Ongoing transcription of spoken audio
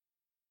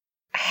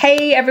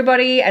Hey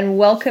everybody, and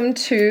welcome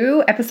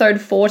to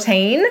episode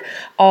 14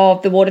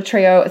 of the Water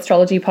Trio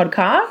Astrology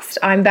Podcast.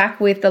 I'm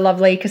back with the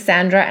lovely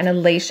Cassandra and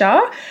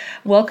Alicia.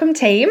 Welcome,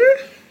 team.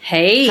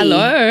 Hey.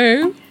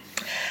 Hello.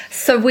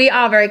 So we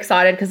are very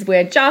excited because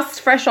we're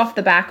just fresh off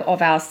the back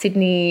of our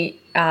Sydney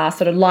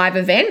sort of live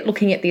event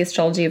looking at the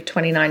astrology of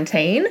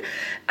 2019,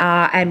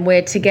 and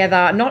we're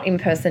together, not in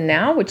person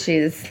now, which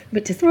is a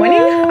bit disappointing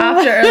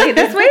after earlier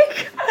this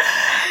week.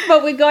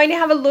 But we're going to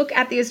have a look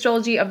at the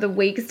astrology of the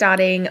week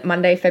starting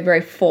Monday,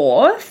 February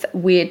 4th,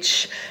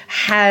 which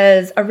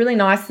has a really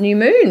nice new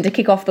moon to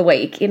kick off the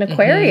week in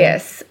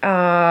Aquarius,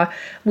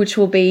 which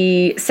will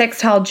be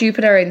sextile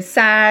Jupiter in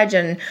Sag,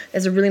 and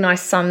there's a really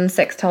nice Sun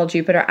sextile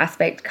Jupiter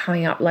aspect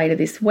coming up later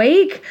this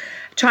week.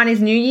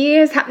 Chinese New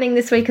Year is happening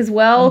this week as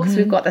well because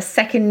we've got the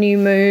second new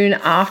moon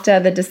after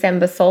the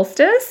December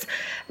solstice.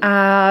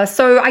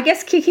 So I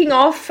guess kicking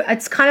off,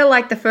 it's kind of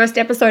like the first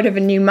episode of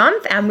a new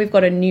month and we've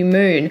got a new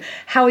moon.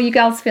 How are you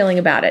girls feeling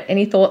about it?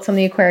 Any thoughts on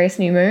the Aquarius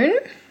new moon?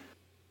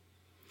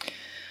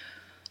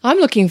 I'm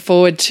looking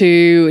forward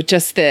to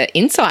just the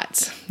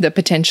insights that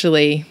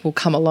potentially will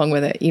come along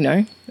with it. You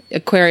know,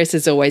 Aquarius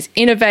is always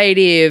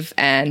innovative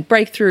and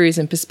breakthroughs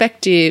and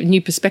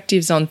new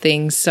perspectives on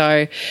things.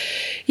 So,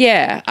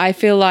 yeah, I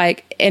feel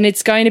like, and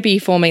it's going to be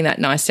forming that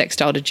nice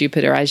sextile to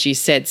Jupiter, as you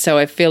said. So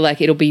I feel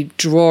like it'll be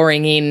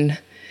drawing in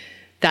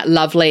that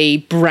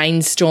lovely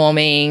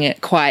brainstorming,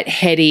 quite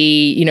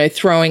heady, you know,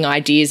 throwing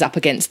ideas up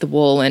against the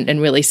wall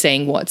and really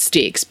seeing what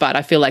sticks. But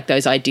I feel like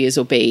those ideas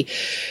will be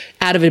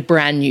out of a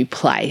brand new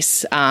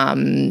place,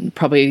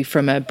 probably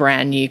from a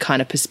brand new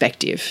kind of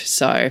perspective.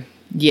 So,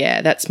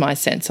 yeah, that's my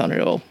sense on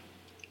it all.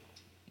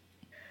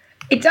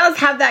 It does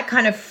have that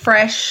kind of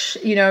fresh,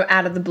 you know,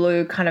 out of the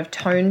blue kind of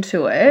tone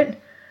to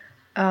it.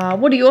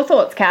 What are your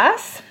thoughts,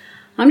 Cass?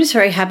 I'm just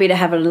very happy to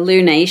have a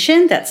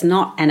lunation that's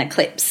not an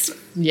eclipse.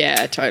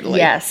 Yeah, totally.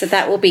 Yes. So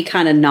that will be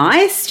kind of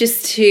nice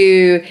just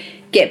to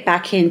get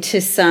back into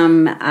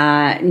some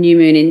new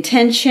moon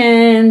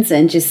intentions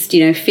and just,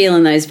 you know,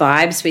 feeling those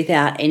vibes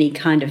without any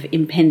kind of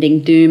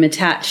impending doom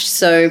attached.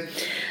 So,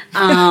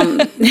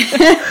 yeah,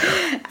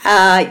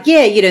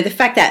 you know, the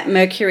fact that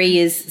Mercury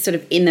is sort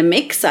of in the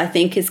mix, I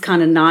think is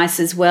kind of nice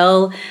as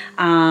well.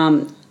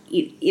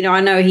 You know,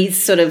 I know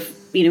he's sort of,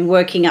 you know,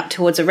 working up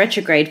towards a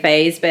retrograde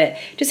phase, but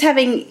just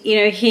having, you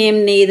know,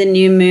 him near the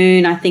new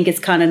moon, I think is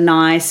kind of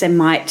nice and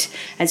might,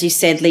 as you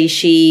said,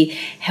 Lishi,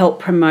 help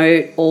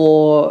promote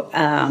or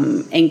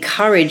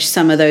encourage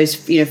some of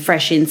those, you know,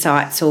 fresh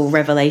insights or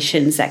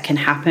revelations that can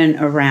happen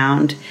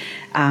around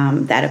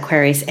that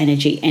Aquarius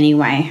energy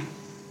anyway.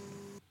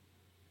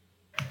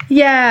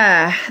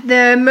 Yeah,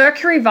 the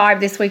Mercury vibe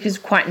this week is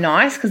quite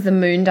nice because the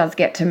moon does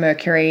get to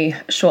Mercury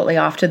shortly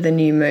after the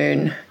new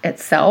moon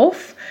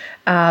itself.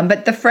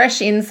 But the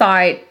fresh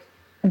insight,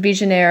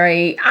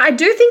 visionary, I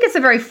do think it's a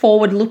very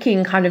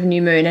forward-looking kind of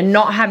new moon, and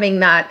not having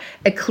that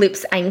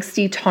eclipse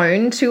angsty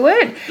tone to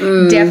it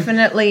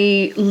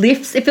definitely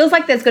lifts. It feels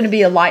like there's going to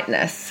be a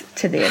lightness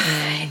to this.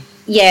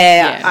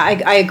 Yeah.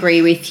 I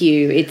agree with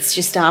you. It's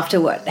just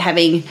after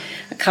having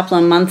a couple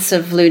of months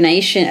of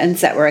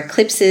lunations that were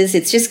eclipses,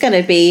 it's just going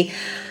to be,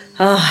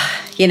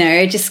 you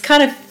know, just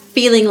kind of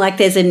feeling like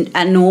there's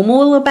a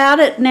normal about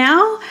it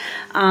now.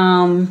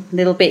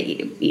 Little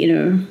bit, you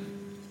know,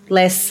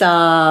 less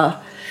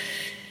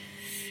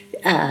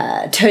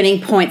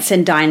turning points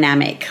and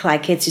dynamic.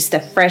 Like it's just a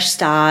fresh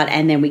start,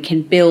 and then we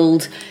can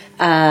build,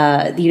 you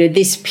know,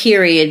 this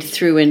period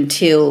through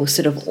until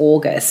sort of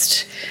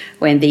August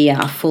when the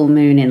full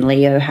moon in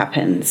Leo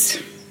happens.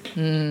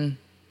 And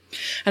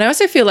I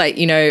also feel like,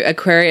 you know,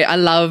 Aquarius, I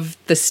love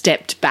the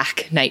stepped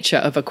back nature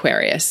of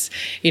Aquarius.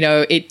 You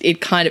know,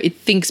 it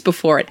thinks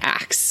before it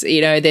acts.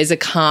 You know, there's a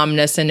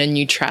calmness and a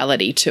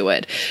neutrality to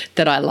it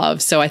that I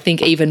love. So I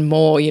think even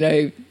more, you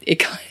know,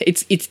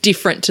 it's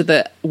different to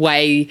the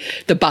way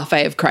the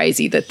buffet of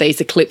crazy that these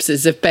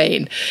eclipses have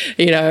been.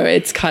 You know,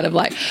 it's kind of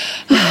like,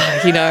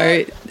 you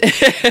know,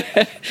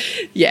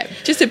 yeah,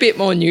 just a bit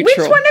more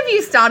neutral. Which one of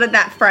you started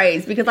that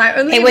phrase? Because I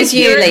only it was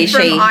you, hear it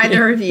Lishi. from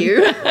either of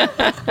you.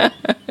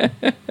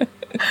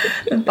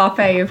 The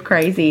buffet of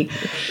crazy.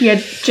 Yeah,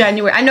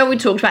 January. I know we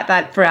talked about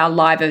that for our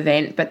live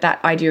event, but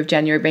that idea of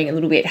January being a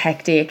little bit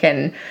hectic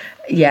and,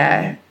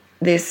 yeah,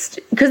 this,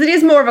 because it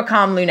is more of a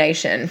calm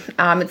lunation.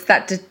 It's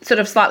that sort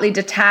of slightly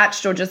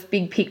detached or just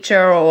big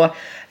picture, or,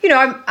 you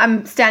know,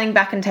 I'm standing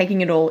back and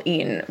taking it all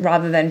in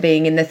rather than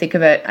being in the thick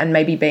of it and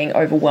maybe being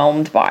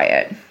overwhelmed by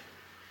it,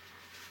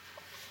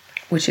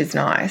 which is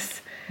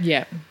nice.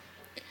 Yeah.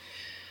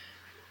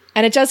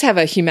 And it does have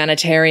a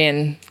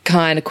humanitarian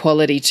kind of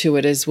quality to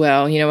it as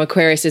well. You know,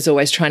 Aquarius is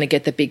always trying to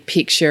get the big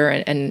picture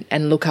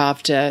and look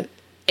after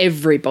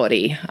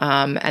everybody,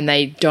 and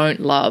they don't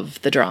love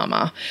the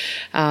drama.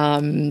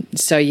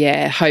 So,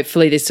 yeah,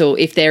 hopefully this will,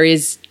 if there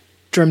is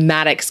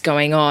dramatics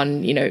going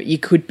on, you know, you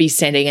could be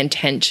sending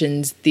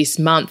intentions this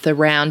month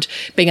around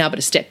being able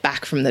to step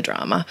back from the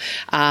drama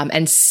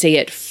and see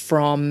it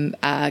from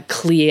a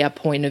clear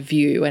point of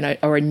view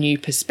or a new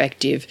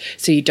perspective,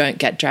 so you don't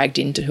get dragged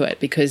into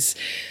it, because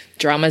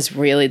drama's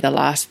really the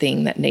last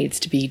thing that needs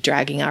to be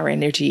dragging our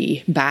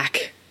energy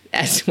back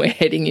as we're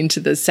heading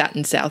into the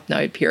Saturn South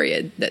Node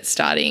period that's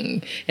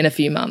starting in a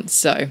few months.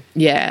 So,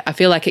 yeah, I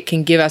feel like it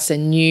can give us a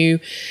new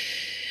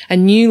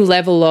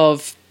level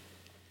of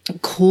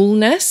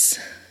coolness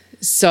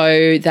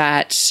so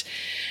that,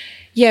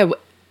 yeah,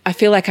 I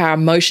feel like our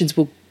emotions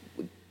will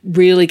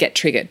really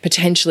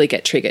potentially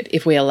get triggered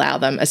if we allow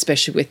them,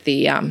 especially with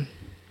the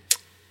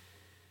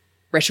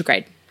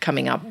retrograde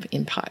coming up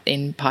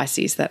in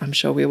Pisces that I'm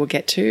sure we will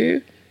get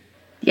to.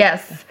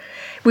 Yes,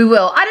 we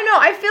will. I don't know.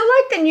 I feel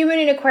like the new moon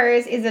in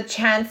Aquarius is a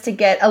chance to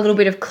get a little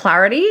bit of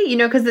clarity,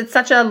 because it's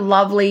such a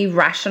lovely,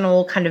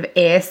 rational kind of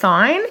air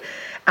sign.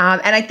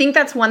 And I think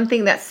that's one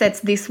thing that sets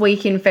this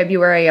week in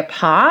February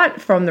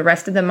apart from the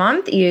rest of the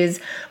month is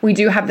we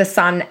do have the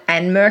Sun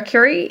and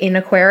Mercury in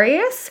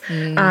Aquarius.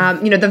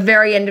 The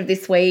very end of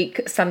this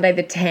week, Sunday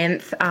the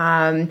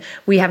 10th,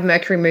 we have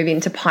Mercury move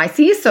into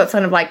Pisces. So it's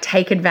kind of like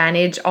take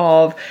advantage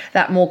of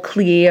that more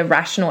clear,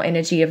 rational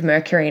energy of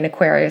Mercury in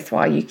Aquarius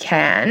while you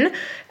can.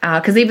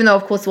 Because even though,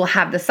 of course, we'll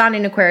have the Sun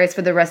in Aquarius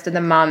for the rest of the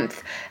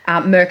month,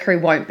 Mercury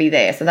won't be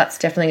there. So that's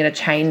definitely going to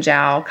change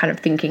our kind of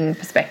thinking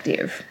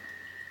perspective.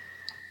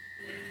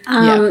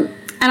 And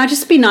it'd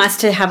just be nice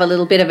to have a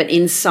little bit of an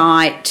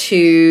insight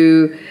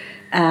to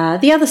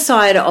the other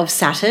side of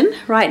Saturn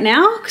right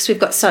now, because we've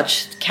got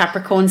such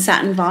Capricorn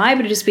Saturn vibe.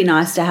 It'd just be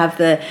nice to have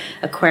the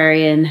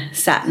Aquarian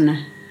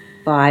Saturn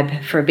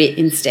vibe for a bit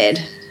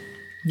instead.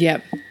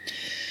 Yep.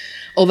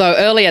 Although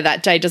earlier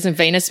that day, doesn't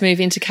Venus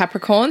move into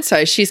Capricorn?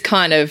 So she's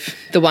kind of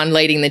the one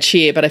leading the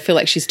cheer, but I feel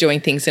like she's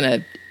doing things in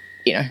a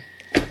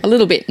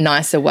little bit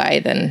nicer way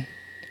than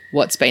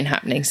what's been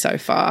happening so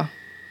far.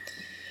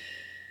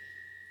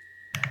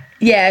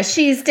 Yeah,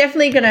 she's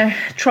definitely going to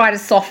try to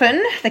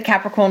soften the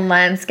Capricorn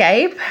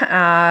landscape.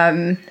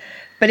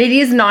 But it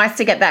is nice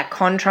to get that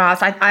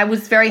contrast. I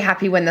was very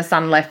happy when the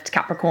Sun left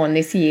Capricorn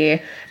this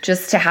year,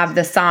 just to have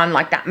the Sun,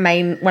 like that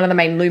one of the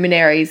main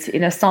luminaries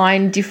in a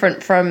sign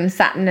different from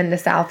Saturn and the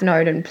South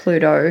Node and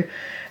Pluto.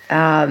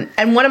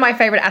 And one of my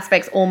favorite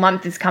aspects all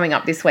month is coming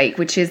up this week,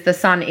 which is the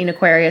Sun in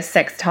Aquarius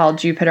sextile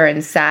Jupiter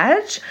and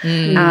Sag.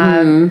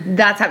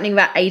 That's happening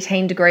about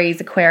 18 degrees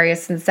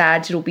Aquarius and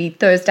Sag. It'll be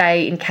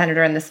Thursday in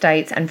Canada and the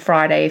States and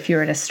Friday if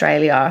you're in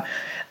Australia.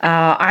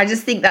 I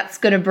just think it's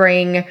going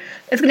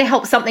to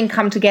help something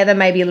come together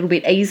maybe a little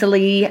bit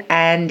easily,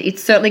 and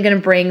it's certainly going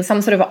to bring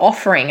some sort of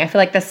offering. I feel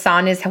like the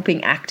Sun is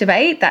helping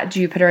activate that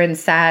Jupiter and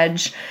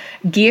Sag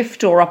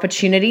gift or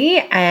opportunity,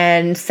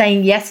 and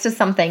saying yes to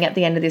something at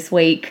the end of this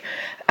week,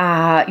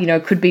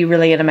 could be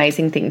really an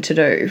amazing thing to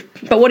do.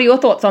 But what are your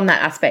thoughts on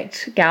that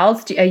aspect,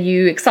 gals? Are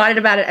you excited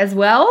about it as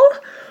well?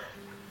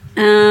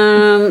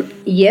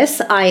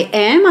 Yes, I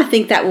am. I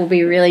think that will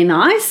be really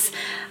nice.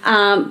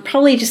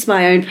 Probably just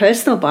my own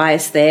personal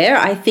bias there.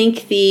 I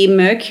think the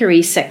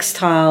Mercury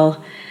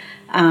sextile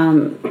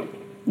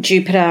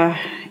Jupiter,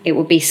 it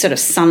would be sort of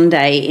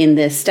Sunday in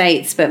the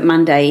States, but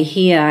Monday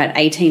here at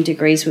 18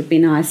 degrees would be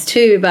nice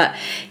too. But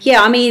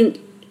yeah, I mean,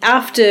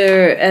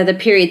 after the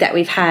period that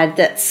we've had,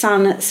 that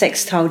Sun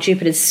sextile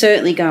Jupiter is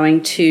certainly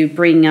going to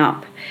bring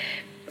up,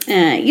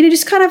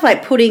 just kind of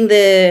like putting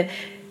the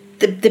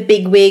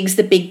big wigs,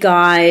 the big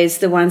guys,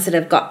 the ones that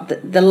have got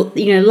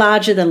the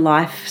larger than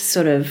life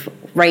sort of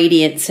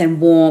radiance and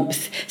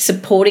warmth,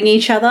 supporting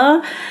each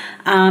other,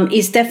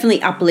 is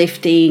definitely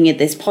uplifting.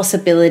 There's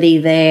possibility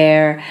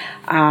there.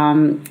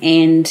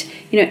 And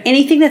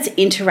anything that's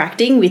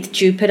interacting with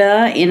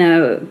Jupiter in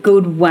a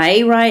good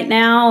way right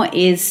now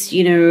is,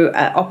 an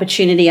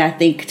opportunity, I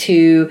think,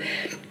 to,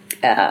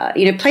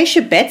 place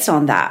your bets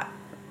on that,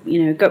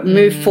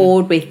 move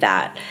forward with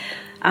that,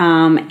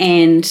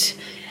 and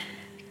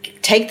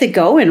take the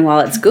going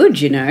while it's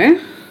good, Yeah,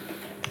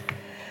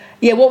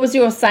 what was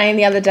your saying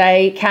the other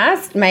day,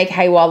 Cass? Make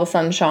hay while the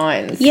sun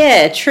shines.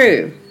 Yeah,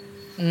 true.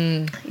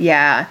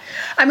 Yeah.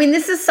 I mean,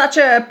 this is such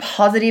a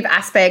positive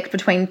aspect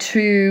between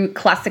two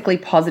classically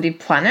positive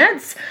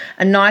planets.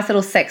 A nice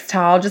little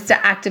sextile just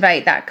to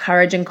activate that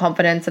courage and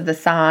confidence of the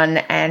Sun,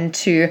 and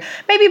to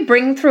maybe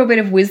bring through a bit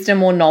of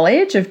wisdom or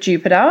knowledge of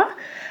Jupiter.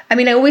 I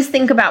mean, I always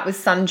think about with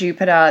Sun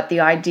Jupiter the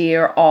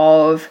idea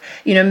of,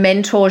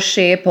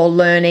 mentorship or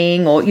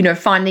learning, or,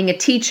 finding a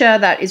teacher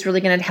that is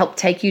really going to help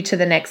take you to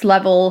the next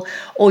level,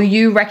 or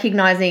you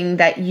recognizing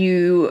that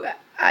you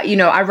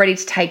are ready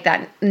to take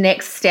that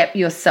next step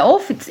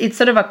yourself. It's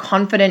sort of a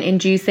confident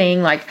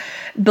inducing, like,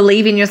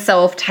 believe in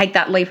yourself, take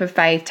that leap of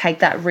faith, take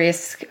that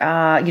risk,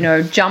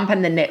 jump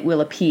and the net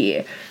will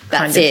appear.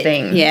 Kind of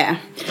thing. Yeah.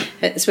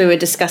 As we were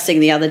discussing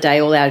the other day,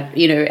 all our,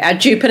 our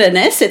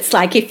Jupiter-ness, it's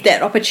like if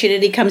that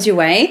opportunity comes your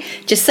way,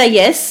 just say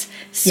yes,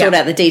 sort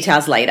out the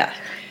details later.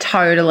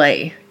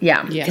 Totally.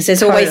 Yeah. Because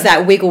there's always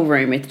that wiggle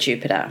room with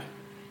Jupiter.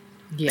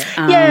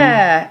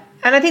 Yeah.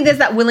 And I think there's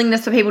that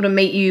willingness for people to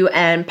meet you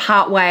and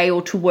part way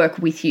or to work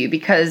with you,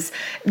 because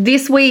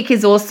this week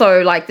is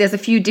also like there's a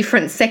few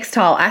different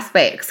sextile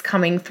aspects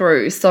coming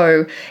through.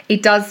 So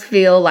it does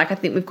feel like I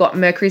think we've got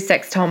Mercury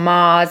sextile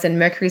Mars and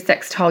Mercury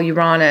sextile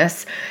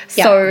Uranus.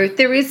 Yep. So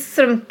there is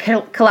some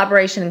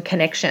collaboration and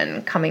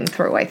connection coming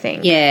through, I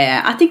think.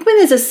 Yeah, I think when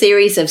there's a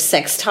series of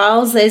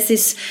sextiles, there's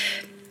this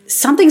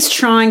something's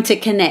trying to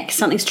connect,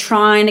 something's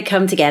trying to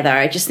come together.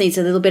 It just needs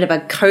a little bit of a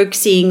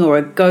coaxing or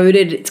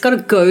it's got a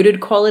goaded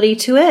quality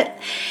to it.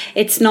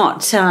 It's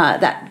not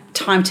that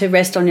time to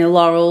rest on your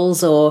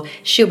laurels or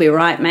she'll be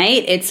right,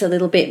 mate. It's a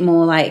little bit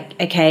more like,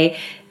 okay,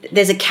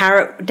 there's a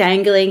carrot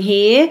dangling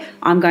here.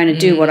 I'm going to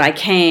do what I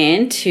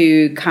can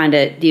to kind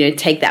of,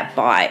 take that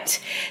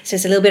bite. So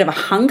there's a little bit of a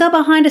hunger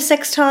behind a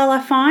sextile,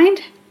 I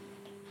find.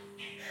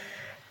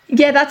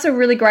 Yeah, that's a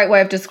really great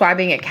way of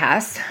describing it,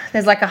 Cass.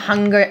 There's like a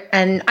hunger,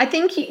 and I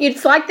think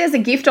it's like there's a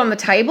gift on the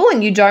table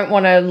and you don't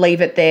want to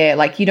leave it there.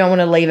 Like you don't want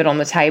to leave it on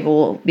the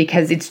table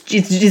because it's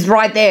just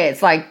right there.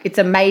 It's like it's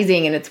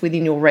amazing and it's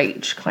within your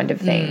reach kind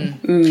of thing.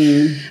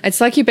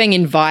 It's like you're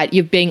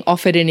being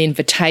offered an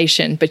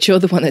invitation, but you're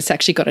the one that's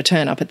actually got to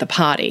turn up at the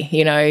party.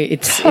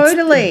 It's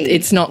totally.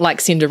 It's not like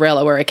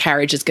Cinderella where a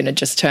carriage is going to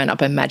just turn up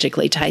and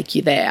magically take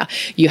you there.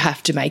 You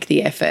have to make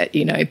the effort,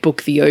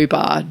 book the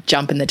Uber,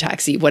 jump in the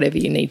taxi, whatever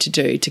you need to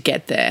do to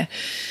get there.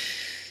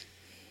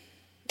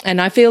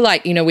 And I feel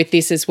like, with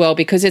this as well,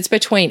 because it's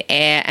between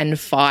air and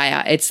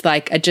fire, it's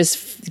like I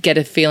just get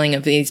a feeling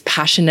of these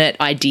passionate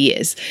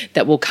ideas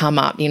that will come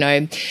up,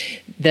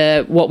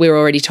 what we were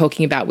already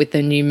talking about with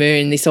the new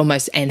moon, this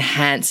almost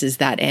enhances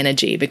that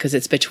energy because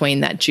it's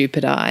between that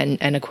Jupiter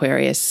and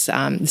Aquarius,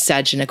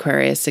 Sag and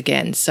Aquarius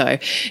again. So,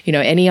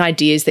 any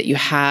ideas that you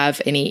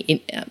have,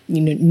 any,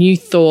 new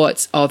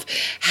thoughts of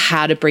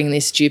how to bring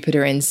this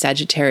Jupiter in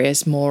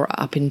Sagittarius more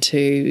up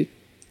into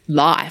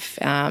life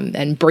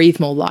and breathe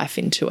more life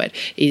into it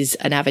is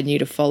an avenue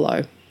to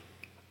follow.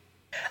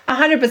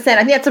 100%. I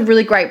think that's a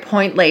really great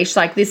point, Leash.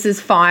 Like this is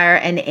fire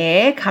and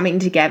air coming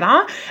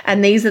together,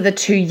 and these are the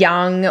two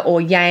yang or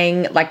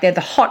yang, like they're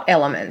the hot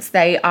elements.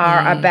 They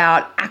are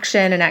about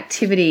action and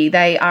activity.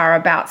 They are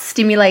about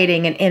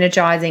stimulating and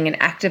energizing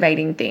and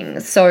activating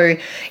things. So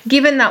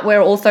given that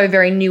we're also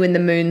very new in the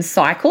moon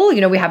cycle,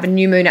 we have a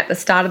new moon at the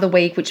start of the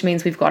week, which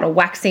means we've got a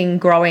waxing,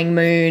 growing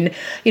moon.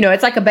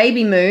 It's like a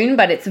baby moon,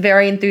 but it's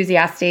very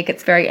enthusiastic.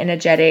 It's very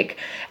energetic,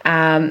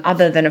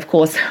 other than, of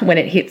course, when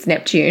it hits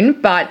Neptune.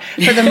 But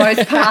for the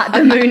most part,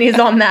 the moon is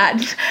on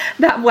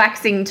that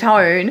waxing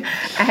tone.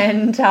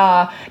 And,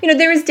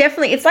 there is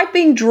definitely, it's like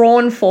being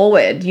drawn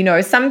forward.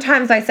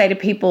 Sometimes I say to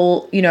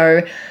people,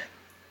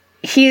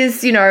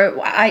 here's,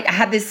 I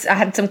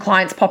had some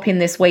clients pop in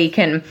this week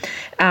and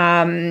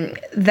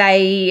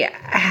they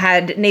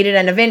had needed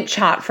an event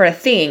chart for a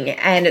thing,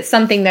 and it's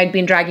something they'd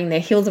been dragging their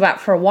heels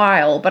about for a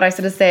while. But I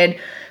sort of said,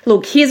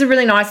 look, here's a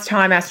really nice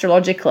time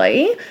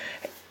astrologically.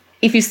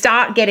 If you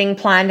start getting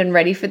planned and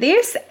ready for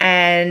this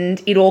and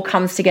it all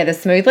comes together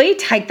smoothly,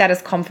 take that as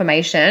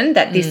confirmation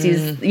that this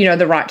is,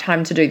 the right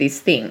time to do this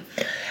thing.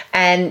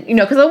 And,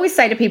 because I always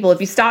say to people, if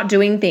you start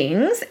doing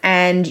things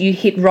and you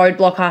hit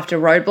roadblock after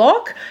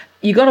roadblock,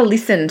 you got to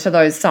listen to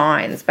those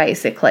signs,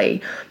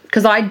 basically.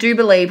 Because I do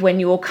believe when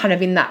you're kind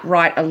of in that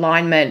right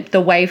alignment,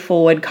 the way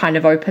forward kind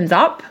of opens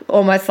up,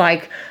 almost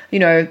like,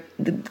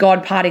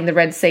 God parting the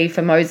Red Sea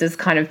for Moses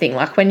kind of thing.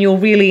 Like when you're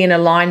really in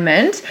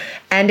alignment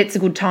and it's a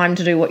good time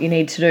to do what you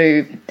need to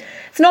do.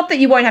 It's not that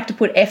you won't have to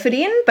put effort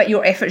in, but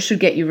your effort should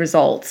get you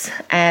results.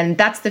 And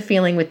that's the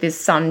feeling with this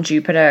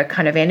Sun-Jupiter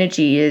kind of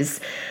energy is,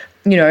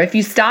 if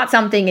you start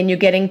something and you're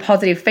getting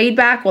positive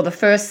feedback or the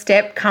first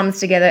step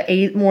comes together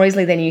more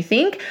easily than you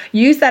think,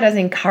 use that as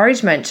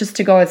encouragement just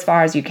to go as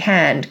far as you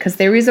can, because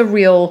there is a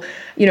real,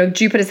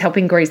 Jupiter's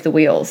helping grease the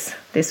wheels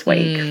this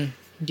week.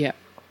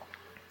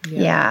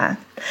 Yeah.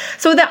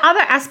 So are there other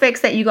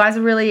aspects that you guys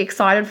are really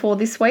excited for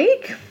this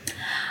week?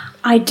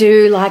 I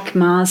do like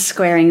Mars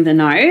squaring the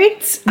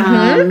nodes.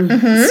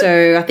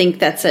 So I think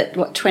that's at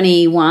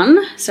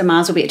 21. So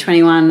Mars will be at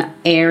 21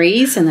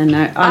 Aries and then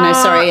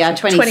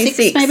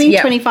 26 maybe, yep.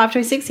 25,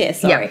 26. Yeah,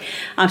 sorry. Yep.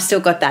 I've still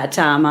got that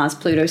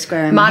Mars-Pluto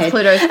square in my head.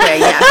 Mars-Pluto square,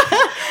 yeah.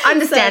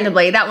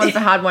 Understandably, that one's a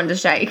hard one to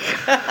shake.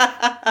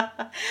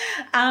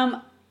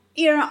 I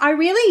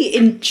really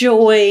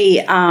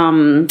enjoy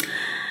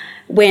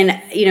when,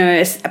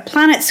 a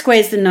planet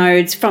squares the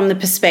nodes from the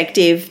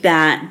perspective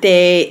that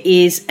there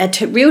is a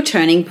real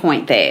turning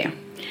point there.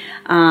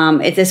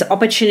 If there's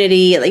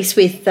opportunity, at least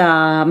with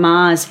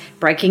Mars,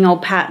 breaking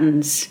old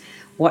patterns,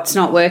 what's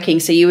not working.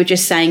 So you were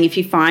just saying if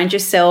you find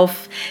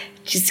yourself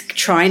just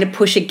trying to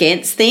push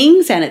against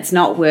things and it's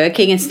not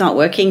working,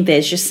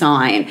 there's your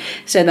sign.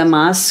 So the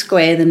Mars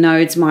square, the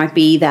nodes might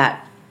be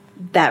that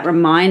that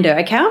reminder,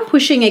 okay, I'm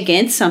pushing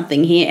against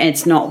something here and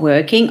it's not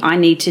working. I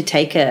need to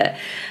take a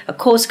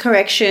course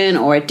correction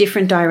or a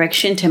different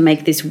direction to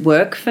make this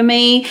work for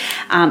me.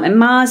 And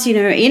Mars, in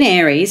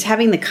Aries,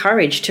 having the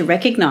courage to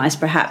recognize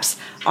perhaps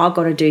I've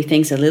got to do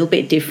things a little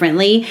bit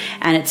differently,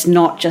 and it's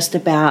not just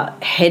about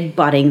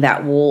headbutting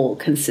that wall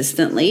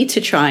consistently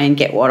to try and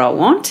get what I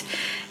want.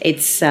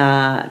 It's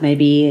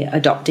maybe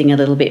adopting a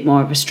little bit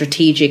more of a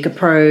strategic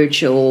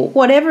approach or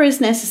whatever is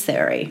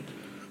necessary.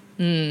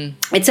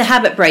 It's a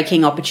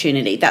habit-breaking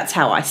opportunity. That's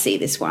how I see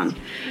this one.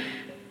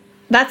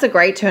 That's a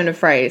great turn of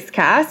phrase,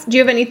 Cass. Do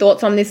you have any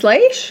thoughts on this,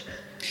 Leash?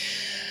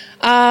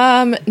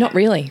 Not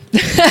really.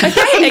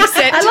 Okay,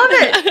 Except I love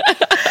it.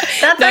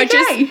 That's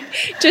okay.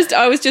 Just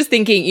I was just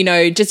thinking,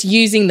 just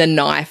using the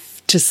knife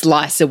to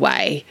slice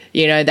away,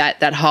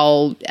 that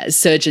whole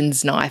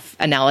surgeon's knife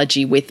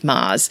analogy with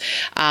Mars,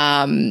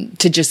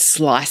 to just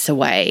slice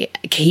away,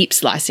 keep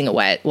slicing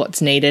away at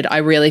what's needed. I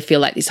really feel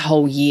like this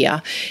whole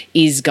year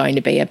is going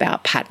to be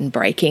about pattern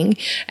breaking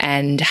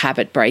and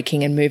habit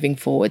breaking and moving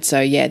forward. So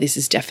yeah, this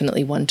is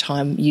definitely one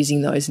time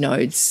using those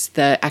nodes,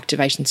 the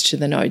activations to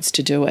the nodes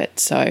to do it.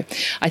 So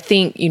I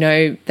think,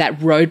 that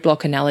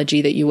roadblock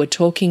analogy that you were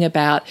talking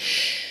about,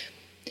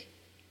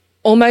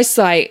 almost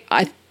like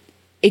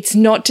it's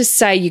not to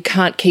say you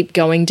can't keep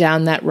going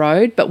down that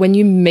road, but when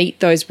you meet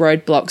those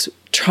roadblocks,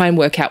 try and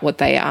work out what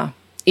they are.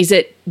 Is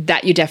it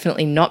that you're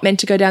definitely not meant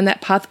to go down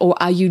that path,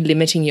 or are you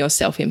limiting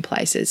yourself in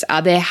places?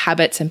 Are there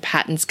habits and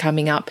patterns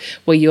coming up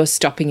where you're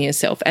stopping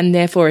yourself? And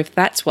therefore, if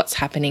that's what's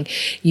happening,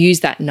 use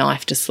that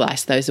knife to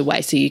slice those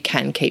away so you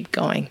can keep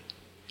going.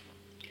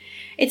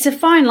 It's a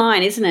fine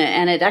line, isn't it?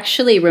 And it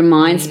actually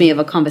reminds me of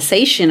a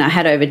conversation I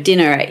had over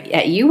dinner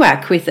at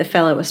UAC with a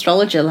fellow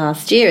astrologer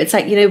last year. It's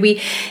like,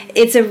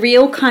 it's a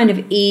real kind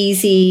of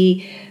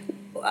easy.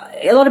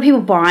 A lot of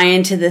people buy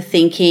into the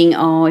thinking,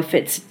 if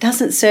it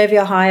doesn't serve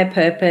your higher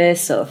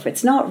purpose, or if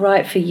it's not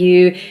right for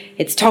you,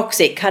 it's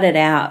toxic, cut it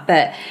out.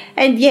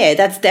 And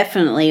that's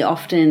definitely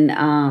often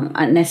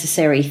a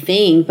necessary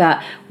thing.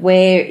 But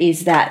where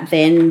is that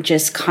then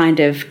just kind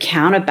of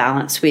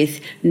counterbalance with,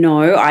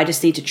 no, I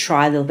just need to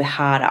try a little bit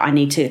harder. I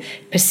need to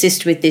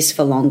persist with this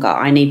for longer.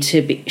 I need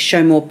to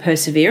show more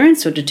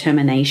perseverance or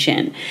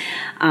determination.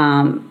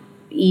 And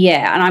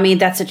I mean,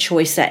 that's a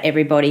choice that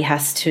everybody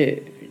has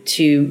to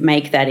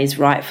make that is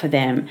right for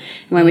them.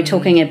 When we're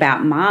talking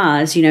about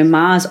Mars,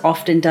 Mars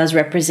often does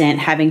represent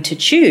having to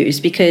choose,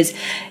 because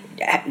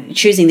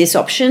choosing this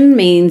option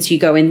means you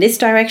go in this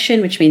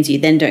direction, which means you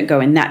then don't go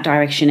in that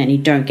direction and you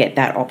don't get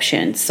that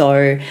option.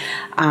 So,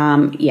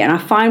 and I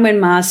find when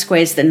Mars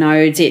squares the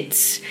nodes,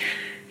 it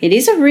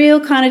is a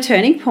real kind of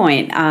turning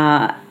point,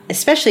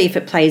 especially if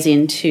it plays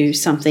into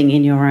something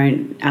in your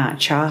own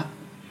chart.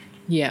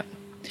 Yeah.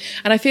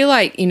 And I feel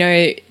like,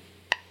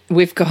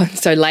 we've got,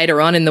 so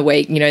later on in the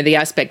week, the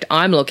aspect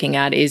I'm looking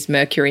at is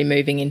Mercury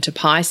moving into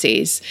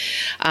Pisces.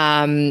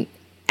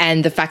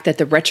 And the fact that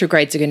the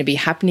retrogrades are going to be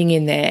happening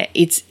in there,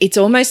 it's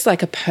almost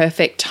like a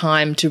perfect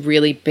time to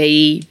really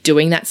be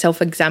doing that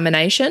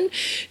self-examination,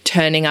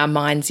 turning our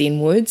minds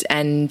inwards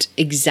and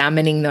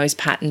examining those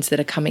patterns that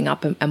are coming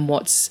up and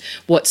what's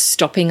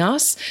stopping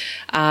us.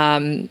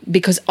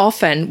 Because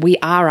often we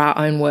are our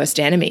own worst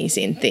enemies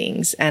in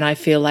things. And I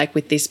feel like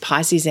with this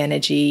Pisces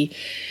energy,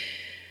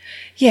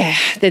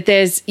 that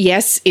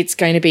it's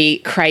going to be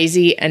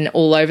crazy and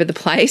all over the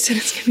place, and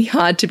it's going to be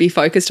hard to be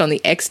focused on the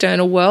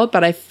external world,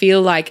 but I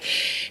feel like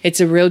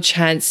it's a real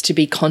chance to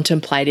be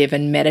contemplative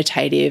and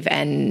meditative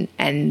and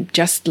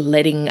just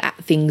letting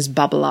things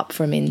bubble up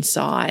from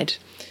inside,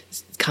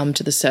 come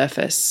to the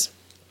surface.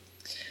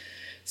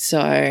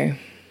 So...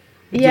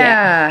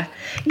 Yeah,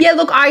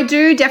 look, I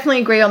do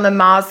definitely agree on the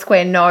Mars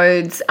square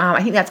nodes.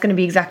 I think that's going to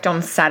be exact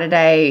on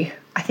Saturday,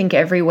 I think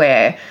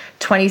everywhere.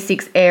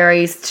 26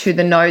 Aries to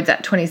the nodes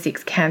at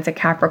 26 Cancer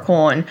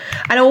Capricorn.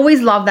 And I always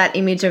love that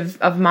image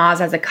of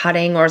Mars as a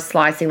cutting or a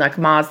slicing, like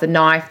Mars the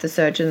knife, the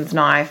surgeon's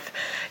knife.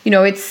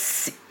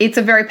 It's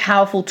a very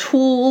powerful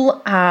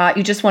tool.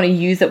 You just want to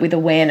use it with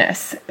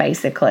awareness,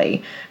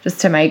 basically,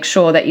 just to make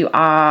sure that you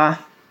are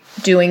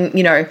doing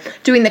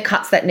the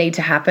cuts that need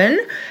to happen.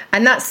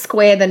 And that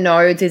square the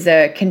nodes is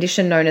a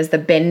condition known as the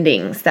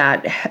bendings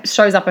that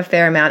shows up a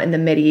fair amount in the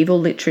medieval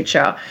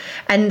literature.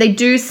 And they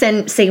do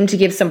seem to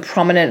give some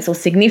prominence or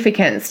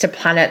significance to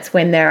planets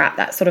when they're at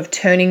that sort of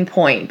turning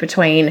point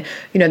between,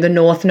 the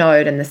north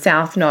node and the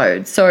south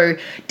node. So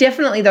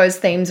definitely those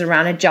themes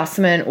around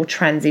adjustment or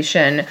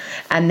transition,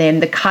 and then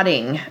the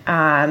cutting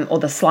or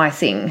the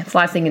slicing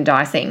and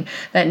dicing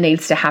that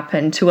needs to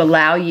happen to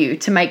allow you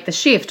to make the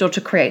shift or to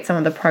create some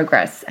of the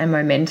progress and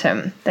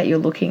momentum that you're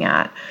looking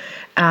at.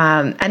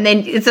 And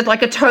then it's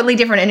like a totally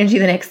different energy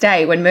the next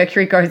day when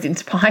Mercury goes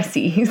into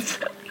Pisces.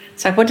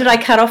 So what did I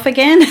cut off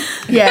again?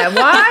 Yeah,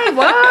 why?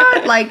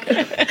 What? Like,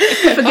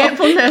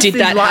 forgetfulness is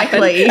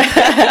likely.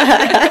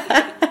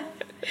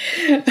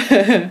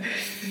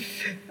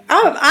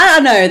 I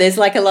don't know. There's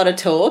like a lot of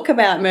talk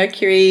about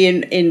Mercury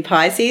in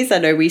Pisces. I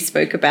know we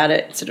spoke about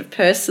it sort of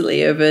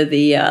personally over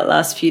the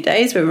last few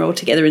days when we were all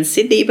together in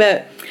Sydney,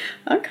 but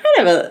I'm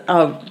kind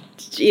of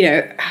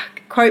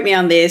quote me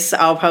on this.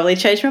 I'll probably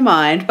change my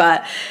mind,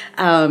 but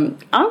I'm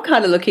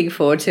kind of looking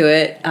forward to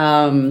it.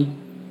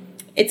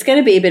 It's going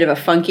to be a bit of a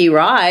funky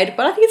ride,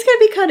 but I think it's going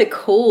to be kind of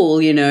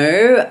cool, you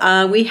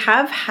know. We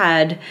have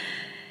had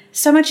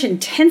so much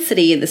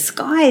intensity in the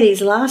sky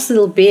these last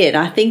little bit.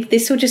 I think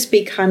this will just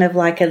be kind of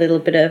like a little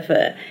bit of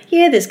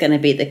there's going to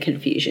be the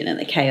confusion and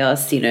the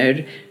chaos, you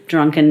know,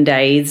 drunken,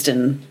 dazed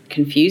and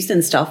confused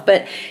and stuff.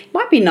 But it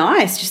might be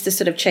nice just to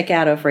sort of check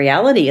out of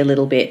reality a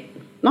little bit.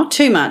 Not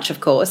too much, of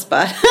course,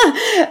 but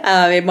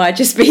it might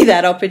just be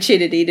that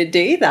opportunity to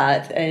do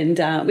that.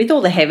 And with all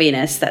the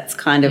heaviness that's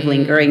kind of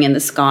lingering in the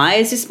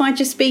skies, this might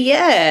just be,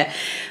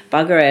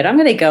 bugger it. I'm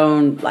going to go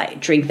and like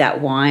drink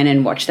that wine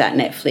and watch that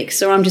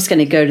Netflix, or I'm just going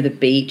to go to the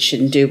beach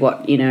and do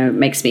what, you know,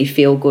 makes me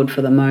feel good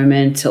for the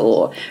moment,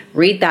 or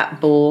read that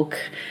book.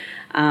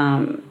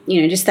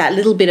 You know, just that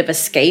little bit of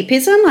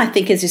escapism, I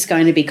think, is just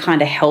going to be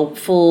kind of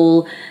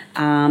helpful.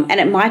 And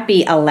it might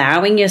be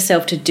allowing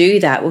yourself to do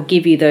that will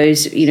give you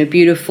those, you know,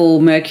 beautiful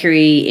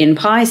Mercury in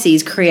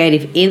Pisces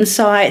creative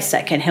insights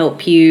that can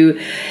help you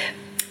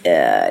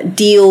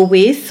deal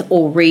with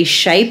or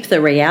reshape the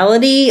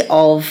reality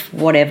of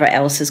whatever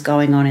else is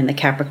going on in the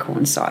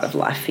Capricorn side of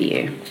life for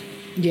you.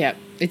 Yeah.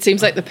 It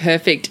seems like the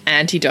perfect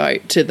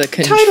antidote to the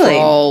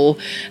control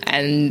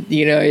and,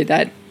 you know,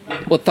 that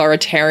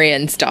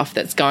authoritarian stuff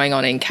that's going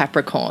on in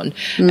Capricorn.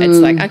 It's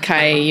like,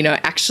 okay, you know,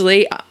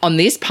 actually on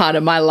this part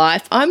of my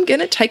life, I'm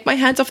going to take my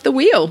hands off the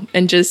wheel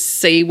and just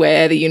see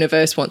where the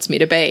universe wants me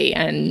to be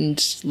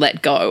and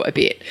let go a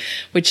bit,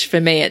 which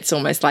for me, it's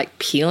almost like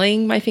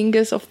peeling my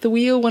fingers off the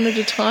wheel one at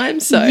a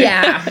time. So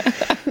yeah,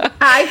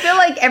 I feel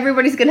like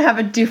everybody's going to have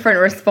a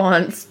different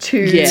response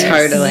to,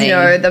 totally, you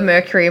know, the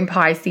Mercury in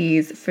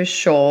Pisces for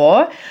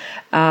sure.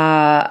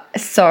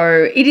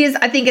 So it is,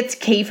 I think it's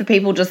key for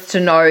people just to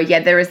know,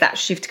 there is that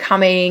shift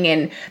coming,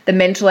 and the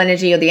mental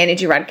energy or the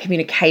energy around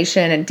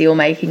communication and deal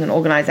making and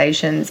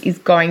organizations is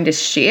going to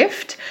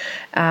shift.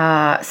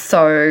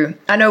 So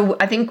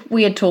I think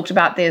we had talked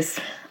about this.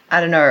 I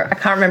don't know. I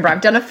can't remember.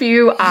 I've done a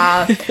few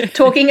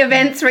talking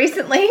events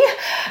recently,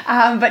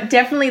 but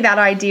definitely that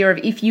idea of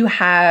if you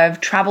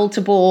have travel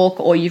to book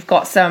or you've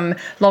got some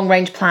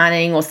long-range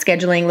planning or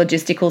scheduling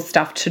logistical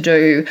stuff to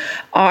do,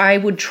 I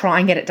would try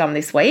and get it done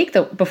this week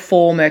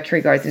before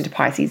Mercury goes into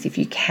Pisces if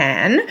you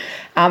can.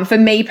 For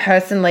me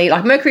personally,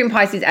 like Mercury in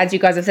Pisces, as you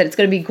guys have said, it's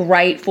going to be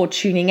great for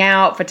tuning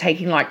out, for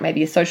taking like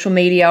maybe a social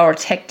media or a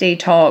tech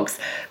detox,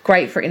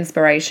 great for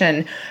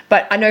inspiration.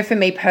 But I know for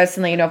me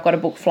personally, you know, I've got to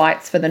book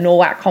flights for the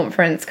NORWAC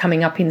conference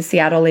coming up in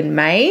Seattle in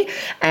May,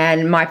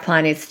 and my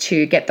plan is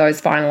to get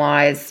those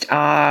finalized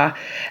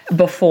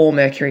before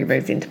Mercury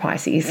moves into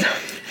Pisces.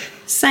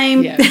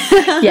 Same.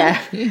 Yeah.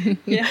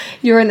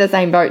 You're in the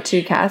same boat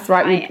too, Cass,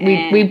 right?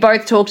 We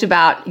both talked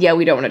about,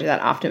 we don't want to do that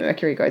after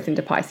Mercury goes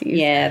into Pisces.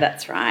 Yeah,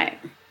 that's right.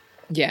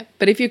 Yeah,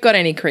 but if you've got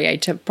any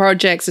creative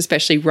projects,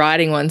 especially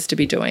writing ones to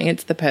be doing,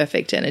 it's the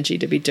perfect energy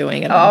to be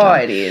doing it.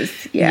 It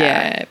is.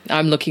 Yeah,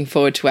 I'm looking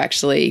forward to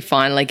actually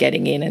finally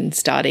getting in and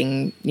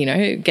starting, you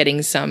know,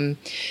 getting some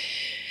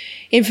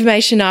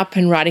information up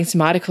and writing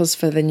some articles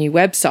for the new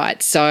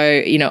website. So,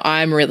 you know,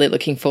 I'm really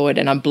looking forward,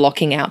 and I'm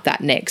blocking out that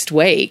next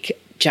week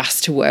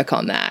just to work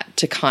on that,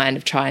 to kind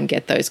of try and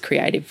get those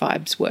creative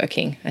vibes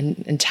working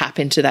and tap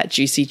into that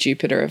juicy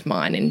Jupiter of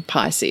mine in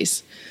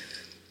Pisces.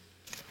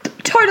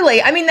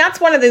 Totally. I mean, that's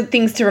one of the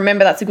things to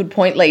remember. That's a good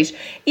point, Leash.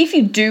 If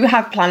you do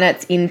have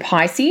planets in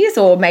Pisces,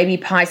 or maybe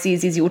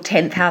Pisces is your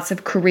 10th house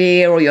of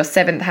career or your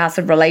 7th house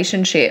of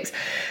relationships,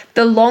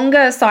 the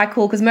longer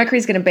cycle, because Mercury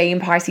is going to be in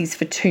Pisces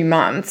for 2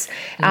 months,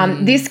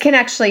 this can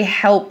actually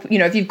help, you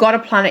know, if you've got a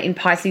planet in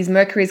Pisces,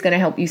 Mercury is going to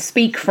help you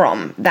speak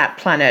from that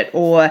planet,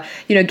 or,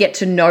 you know, get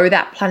to know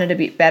that planet a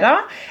bit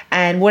better.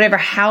 And whatever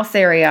house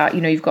area, you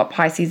know, you've got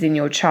Pisces in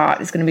your chart,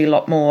 there's going to be a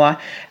lot more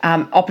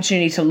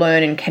opportunity to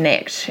learn and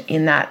connect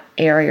in that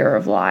area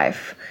of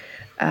life.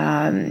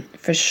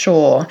 For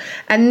sure.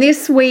 And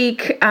this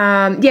week,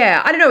 I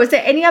don't know, is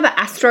there any other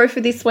astro for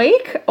this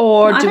week?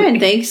 Or I don't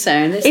think so.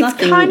 There's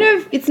nothing.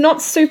 It's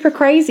not super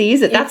crazy,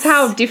 is it? That's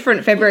how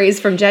different February is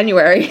from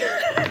January.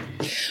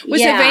 Was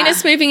it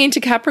Venus moving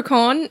into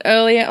Capricorn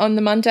earlier on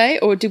the Monday,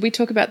 or did we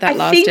talk about that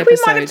last episode? I think we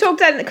might have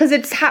talked about it because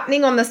it's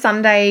happening on the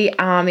Sunday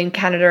in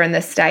Canada and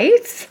the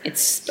States.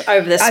 It's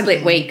over the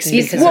split weeks.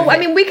 We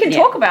can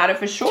talk about it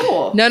for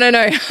sure. No.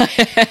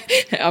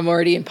 I'm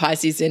already in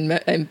Pisces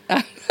in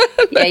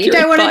you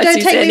don't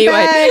take me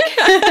back.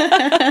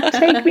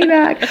 Take me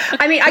back.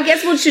 I mean, I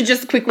guess we should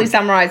just quickly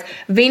summarize.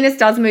 Venus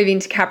does move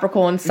into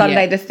Capricorn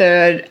Sunday the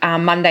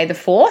 3rd, Monday the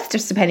 4th,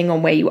 just depending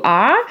on where you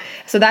are.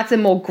 So that's a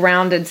more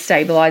grounded,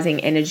 stabilizing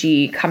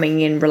energy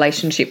coming in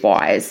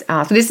relationship-wise.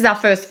 So this is our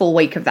first full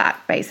week of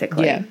that,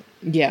 basically.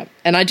 Yeah.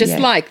 And I just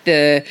like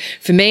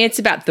for me, it's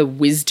about the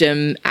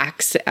wisdom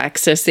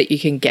access that you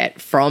can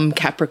get from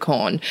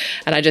Capricorn.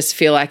 And I just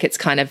feel like it's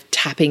kind of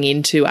tapping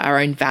into our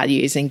own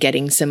values and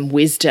getting some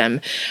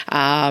wisdom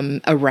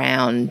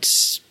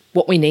around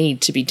what we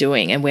need to be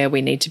doing and where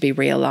we need to be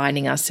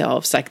realigning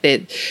ourselves. Like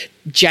the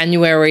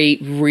January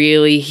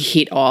really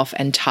hit off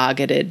and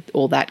targeted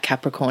all that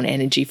Capricorn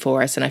energy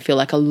for us. And I feel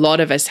like a lot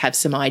of us have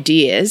some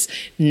ideas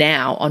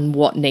now on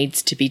what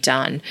needs to be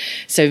done.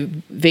 So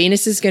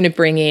Venus is going to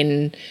bring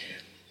in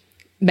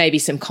maybe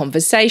some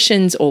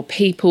conversations or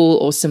people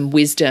or some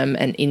wisdom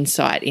and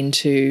insight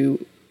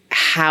into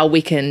how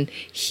we can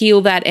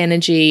heal that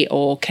energy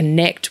or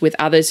connect with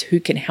others who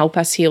can help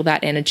us heal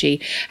that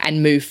energy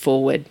and move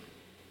forward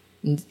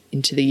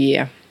into the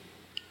year.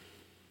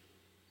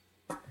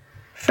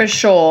 For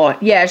sure.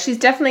 Yeah, she's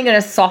definitely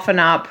going to soften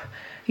up,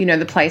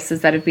 the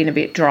places that have been a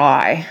bit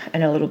dry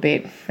and a little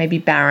bit maybe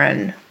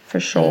barren, for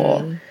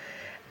sure.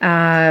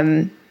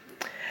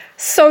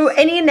 So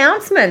any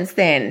announcements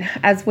then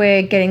as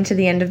we're getting to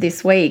the end of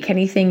this week?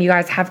 Anything you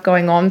guys have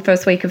going on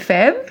first week of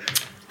Feb?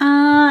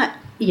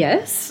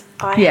 Yes.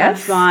 I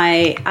have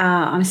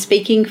I'm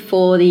speaking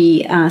for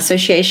the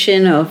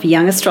Association of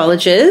Young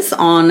Astrologers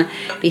on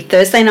the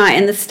Thursday night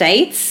in the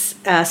States.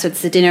 So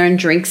it's the dinner and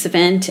drinks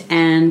event,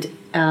 and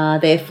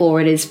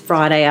therefore it is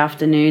Friday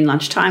afternoon,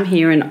 lunchtime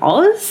here in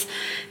Oz.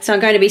 So I'm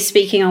going to be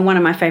speaking on one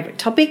of my favourite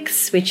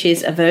topics, which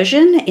is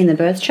aversion in the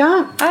birth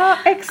chart.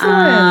 Oh,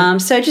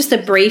 excellent. So just a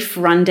brief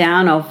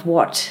rundown of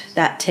what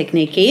that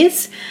technique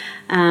is.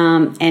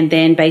 And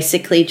then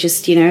basically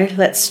just,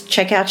 let's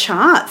check our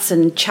charts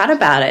and chat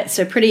about it.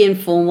 So pretty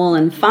informal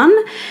and fun.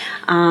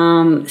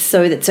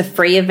 So it's a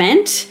free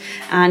event.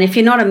 And if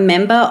you're not a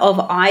member of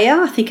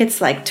Aya, I think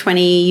it's like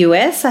 $20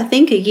 US, a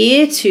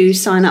year to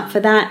sign up for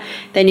that.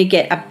 Then you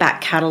get a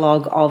back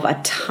catalogue of a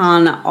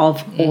ton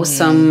of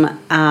awesome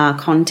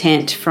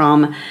content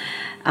from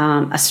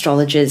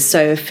astrologers.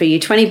 So for you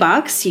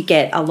 $20, you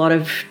get a lot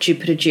of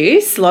Jupiter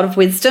juice, a lot of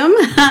wisdom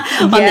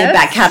on their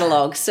back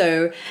catalogue.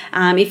 So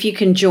if you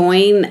can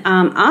join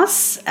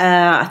us,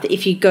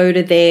 if you go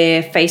to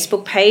their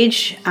Facebook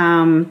page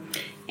and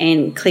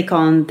click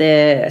on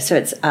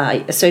it's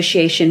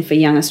Association for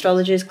Young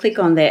Astrologers, click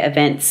on their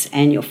events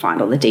and you'll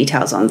find all the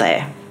details on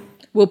there.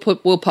 We'll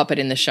pop it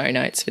in the show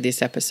notes for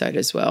this episode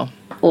as well.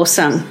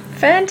 Awesome.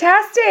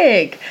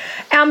 Fantastic.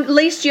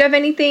 Leash, do you have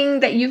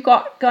anything that you've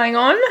got going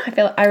on?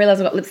 I realise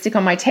I've got lipstick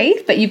on my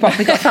teeth, but you've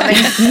probably got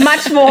something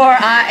much more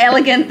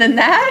elegant than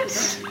that.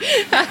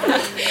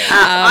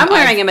 I'm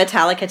wearing a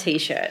Metallica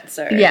t-shirt,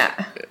 so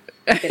yeah,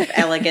 a bit of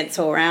elegance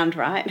all around,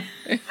 right?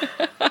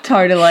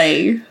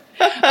 Totally.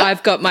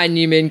 I've got my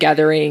New Moon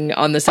gathering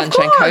on the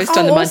Sunshine Coast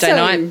on the Monday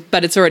night,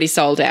 but it's already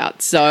sold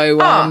out. So,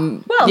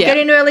 get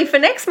in early for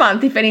next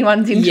month if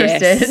anyone's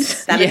interested.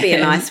 Yes. That'd be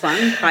a nice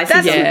one. Pisces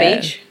on the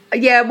beach.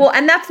 Yeah, well,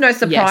 and that's no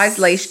surprise,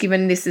 Leash,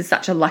 given this is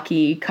such a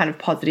lucky kind of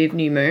positive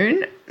new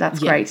moon. That's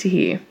great to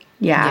hear.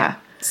 Yeah.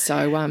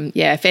 So,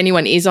 if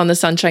anyone is on the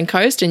Sunshine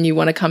Coast and you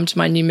want to come to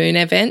my New Moon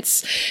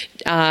events,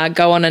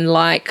 go on and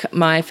like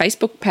my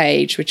Facebook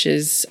page, which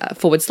is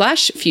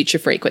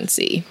 /Future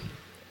Frequency.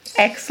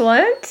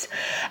 Excellent.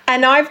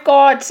 And I've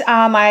got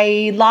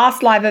my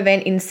last live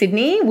event in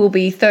Sydney will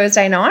be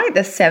Thursday night, the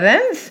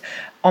 7th,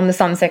 on the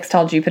Sun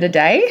Sextile Jupiter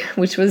day,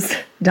 which was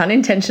done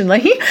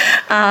intentionally.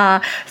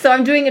 So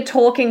I'm doing a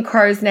talk in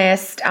Crow's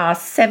Nest,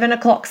 7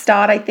 o'clock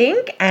start, I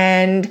think,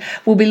 and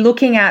we'll be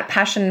looking at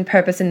passion and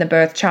purpose in the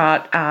birth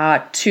chart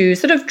to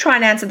sort of try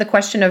and answer the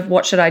question of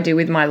what should I do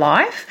with my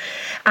life.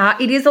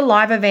 It is a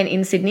live event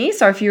in Sydney,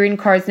 so if you're in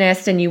Crow's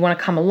Nest and you want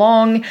to come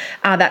along,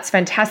 that's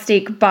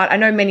fantastic. But I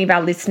know many of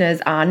our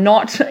listeners are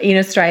not in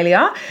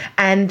Australia,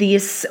 and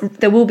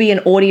there will be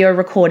an audio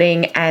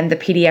recording and the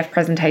PDF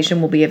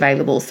presentation will be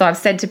available. So I've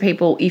said to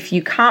people, if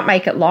you can't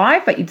make it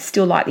live, but you'd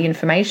still like the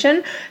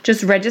information,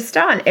 just register,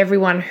 and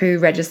everyone who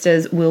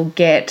registers will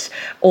get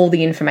all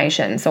the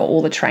information, so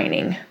all the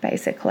training,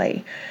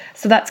 basically.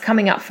 So that's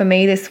coming up for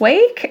me this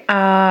week.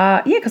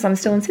 Because I'm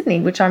still in Sydney,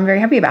 which I'm very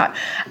happy about.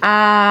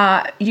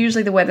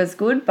 Usually the weather's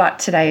good, but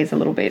today is a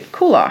little bit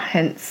cooler,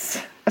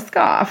 hence a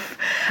scarf.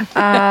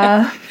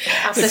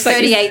 After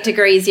 38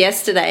 degrees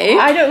yesterday.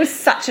 I know, it was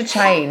such a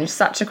change,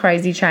 such a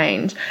crazy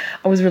change.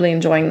 I was really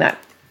enjoying that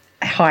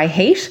high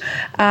heat.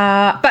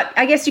 But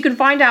I guess you can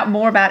find out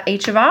more about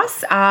each of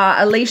us.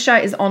 Alicia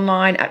is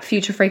online at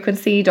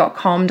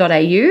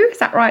futurefrequency.com.au. Is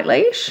that right,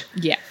 Leash?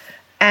 Yeah.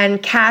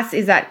 And Cass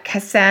is at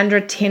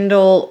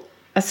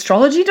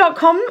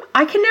CassandraTyndallAstrology.com.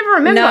 I can never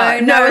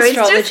remember. No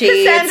astrology.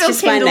 It's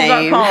just my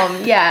name.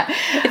 Yeah.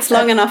 It's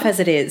long enough as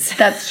it is.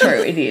 That's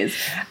true. It is.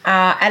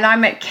 And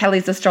I'm at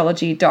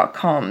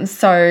kellysastrology.com.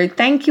 So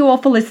thank you all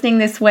for listening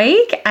this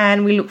week,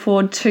 and we look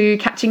forward to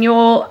catching you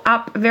all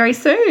up very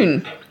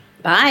soon.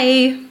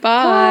 Bye.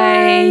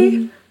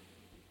 Bye.